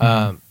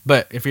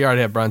 But if you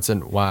already have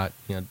Brunson, why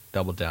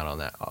double down on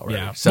that already?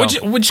 Yeah, so,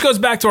 which goes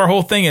back to our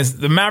whole thing is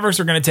the Mavericks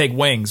are going to take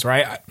wings,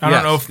 right? I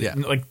don't know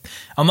if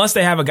unless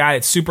they have a guy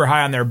that's super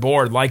high on their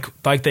board, like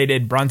they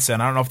did Brunson.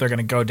 I don't know if they're going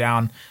to go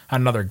down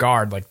on another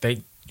guard.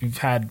 You've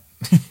had.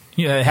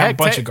 They have a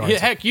bunch of guards.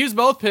 Heck, use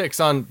both picks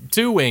on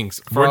 2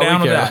 wings. We're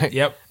down with that.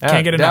 Yep,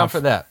 can't get enough. Down for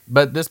that.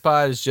 But this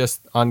pod is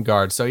just on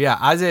guard. So yeah,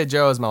 Isaiah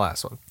Joe is my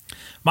last one.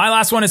 My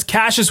last one is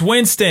Cassius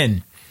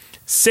Winston.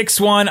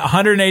 6'1",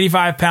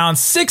 185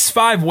 pounds,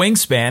 6'5"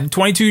 wingspan,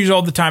 22 years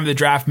old at the time of the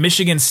draft,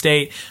 Michigan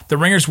State. The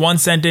Ringer's one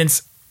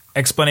sentence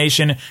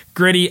explanation: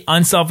 gritty,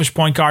 unselfish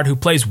point guard who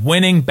plays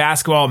winning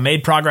basketball,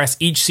 made progress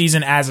each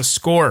season as a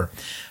scorer.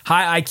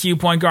 High IQ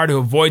point guard who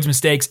avoids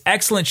mistakes,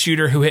 excellent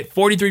shooter who hit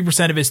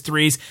 43% of his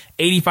threes,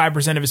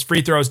 85% of his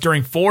free throws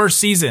during 4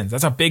 seasons.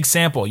 That's a big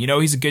sample.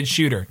 He's a good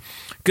shooter.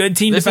 Good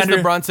team This defender. is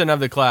the Brunson of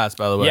the class,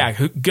 by the way.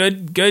 Yeah,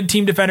 good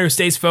team defender who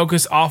stays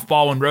focused off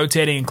ball when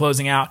rotating and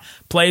closing out,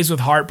 plays with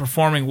heart,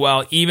 performing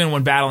well even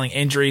when battling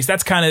injuries.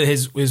 That's kind of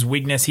his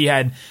weakness. He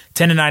had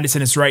tendonitis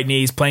in his right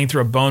knee, he's playing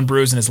through a bone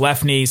bruise in his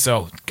left knee,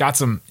 so got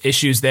some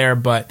issues there.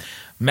 But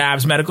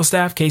Mavs medical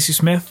staff, Casey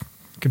Smith,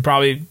 could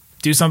probably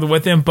do something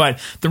with him. But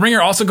the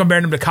Ringer also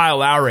compared him to Kyle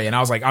Lowry, and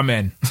I was like, I'm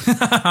in.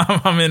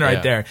 I'm in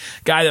right there.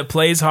 Guy that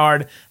plays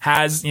hard,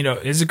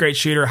 is a great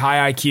shooter,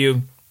 high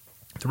IQ.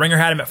 The Ringer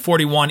had him at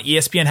 41,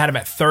 ESPN had him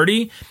at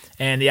 30,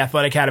 and The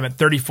Athletic had him at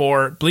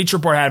 34. Bleacher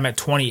Report had him at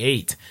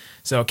 28.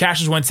 So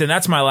Cassius Winston,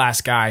 that's my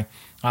last guy.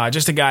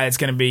 Just a guy that's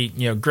going to be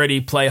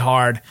gritty, play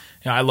hard.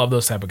 I love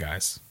those type of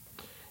guys.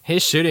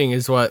 His shooting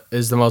is what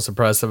is the most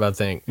impressive, I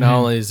think. Not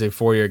only is he a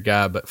 4-year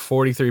guy, but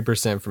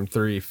 43% from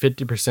three,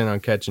 50% on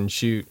catch and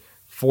shoot,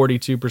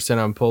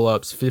 42% on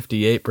pull-ups,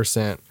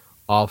 58%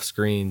 off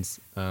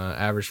screens,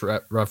 average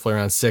roughly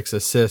around 6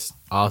 assists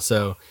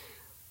also.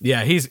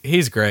 Yeah,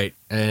 he's great,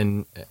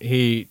 and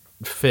he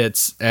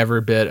fits every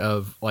bit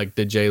of like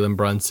the Jalen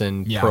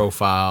Brunson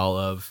profile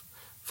of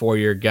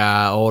 4-year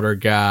guy, older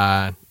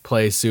guy,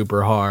 plays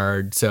super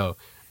hard. So,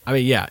 I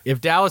mean, yeah,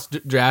 if Dallas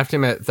draft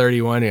him at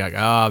 31, you're like,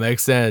 oh,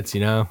 makes sense,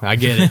 I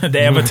get it.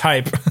 They have a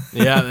type.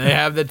 Yeah, they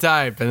have the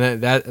type,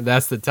 and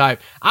that's the type.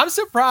 I'm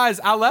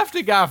surprised I left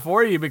a guy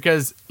for you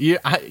because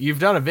you've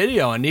done a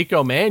video on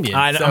Nico Mannion.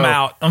 I'm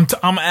out.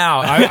 I'm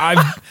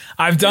out.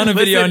 I've done a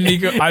video on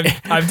Nico.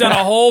 I've done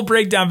a whole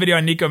breakdown video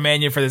on Nico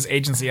Mannion for this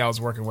agency I was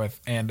working with,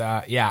 and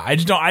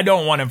I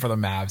don't want him for the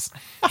Mavs.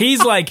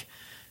 He's like.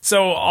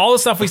 So all the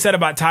stuff we said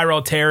about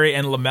Tyrell Terry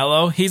and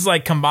LaMelo, he's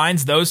like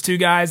combines those two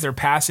guys, they're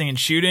passing and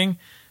shooting,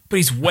 but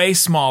he's way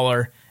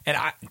smaller. And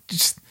I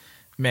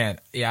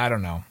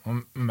don't know.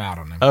 I'm out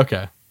on him.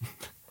 Okay.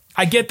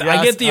 I get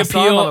the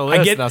appeal.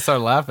 I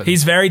started laughing.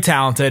 He's very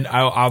talented.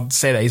 I'll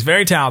say that. He's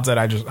very talented.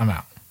 I'm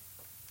out.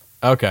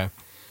 Okay.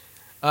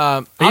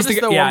 He's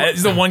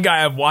the one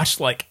guy I've watched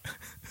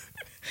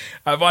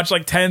I've watched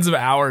tens of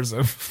hours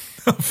of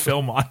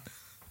film on.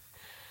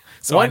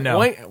 So I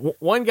know.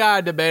 One guy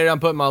I debated on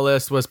putting my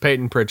list was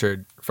Peyton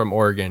Pritchard from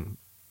Oregon.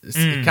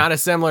 Kind of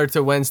similar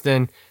to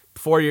Winston,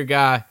 4-year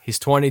guy. He's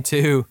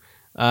 22.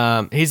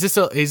 He's just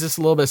a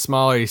little bit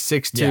smaller. He's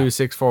 6'2",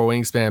 6'4"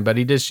 wingspan, but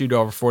he did shoot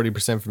over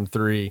 40% from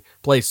three.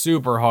 Plays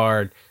super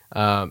hard.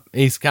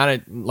 He's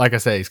kind of, like I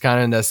say, he's kind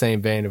of in that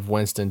same vein of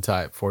Winston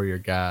type, 4-year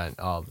guy and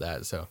all of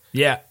that. So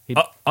yeah.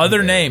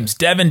 Other names: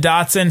 Devin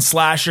Dotson,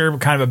 slasher,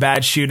 kind of a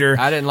bad shooter.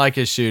 I didn't like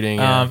his shooting.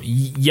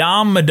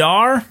 Yam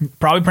Madar,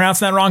 probably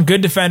pronouncing that wrong.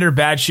 Good defender,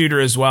 bad shooter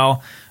as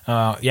well.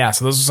 So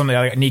those are some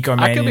of the Nico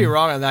Mannion. I could be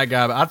wrong on that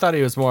guy, but I thought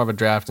he was more of a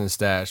draft and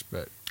stash.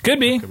 But could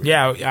be.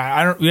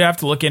 Yeah, we have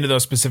to look into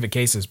those specific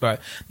cases.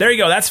 But there you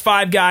go. That's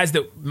 5 guys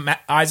that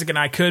Isaac and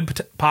I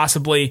could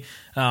possibly,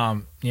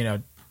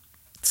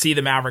 see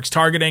the Mavericks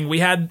targeting. We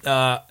had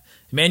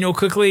Emmanuel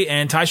Quickley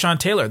and Tyshawn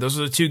Taylor. Those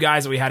are the 2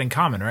 guys that we had in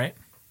common, right?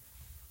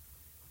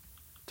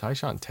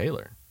 Tyshawn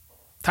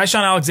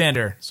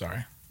Alexander.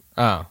 Sorry.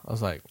 Oh, I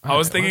was like, I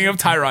was thinking of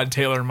Tyrod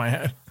Taylor in my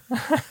head.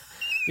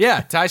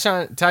 Yeah,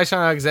 Tyshawn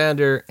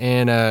Alexander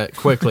and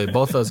Quickley.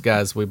 Both those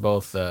guys, we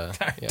both.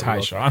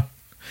 Tyshawn.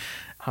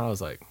 I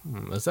was like,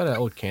 is that an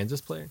old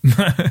Kansas player?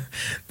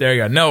 There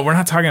you go. No, we're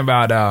not talking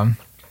about. I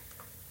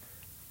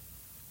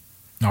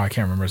can't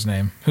remember his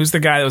name. Who's the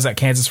guy that was at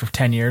Kansas for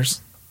 10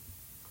 years?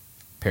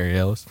 Perry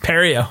Ellis.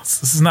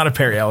 This is not a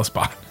Perry Ellis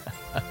spot.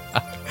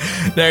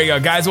 There you go.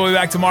 Guys, we'll be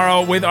back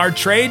tomorrow with our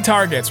trade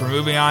targets. We're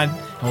moving on,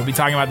 and we'll be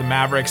talking about the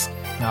Mavericks.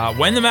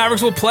 When the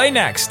Mavericks will play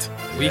next.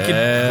 We could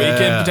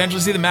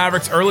potentially see the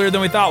Mavericks earlier than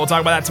we thought. We'll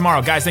talk about that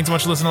tomorrow. Guys, thanks so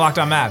much for listening to Locked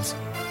On Mavs.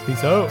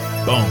 Peace out.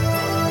 Boom.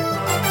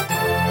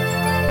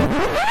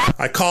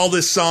 I call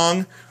this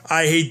song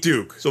I Hate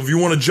Duke. So if you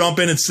want to jump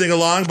in and sing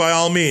along, by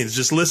all means,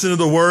 just listen to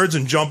the words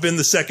and jump in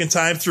the second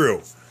time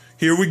through.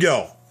 Here we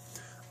go.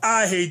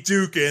 I hate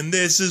Duke and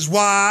this is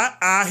why.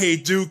 I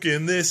hate Duke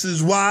and this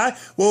is why.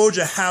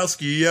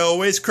 Wojciechowski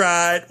always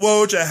cried.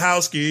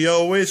 Wojciechowski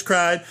always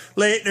cried.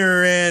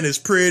 Leitner and his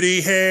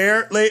pretty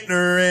hair.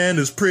 Leitner and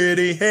his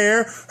pretty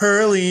hair.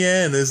 Hurley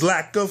and his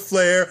lack of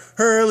flair.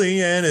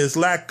 Hurley and his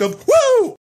lack of woo!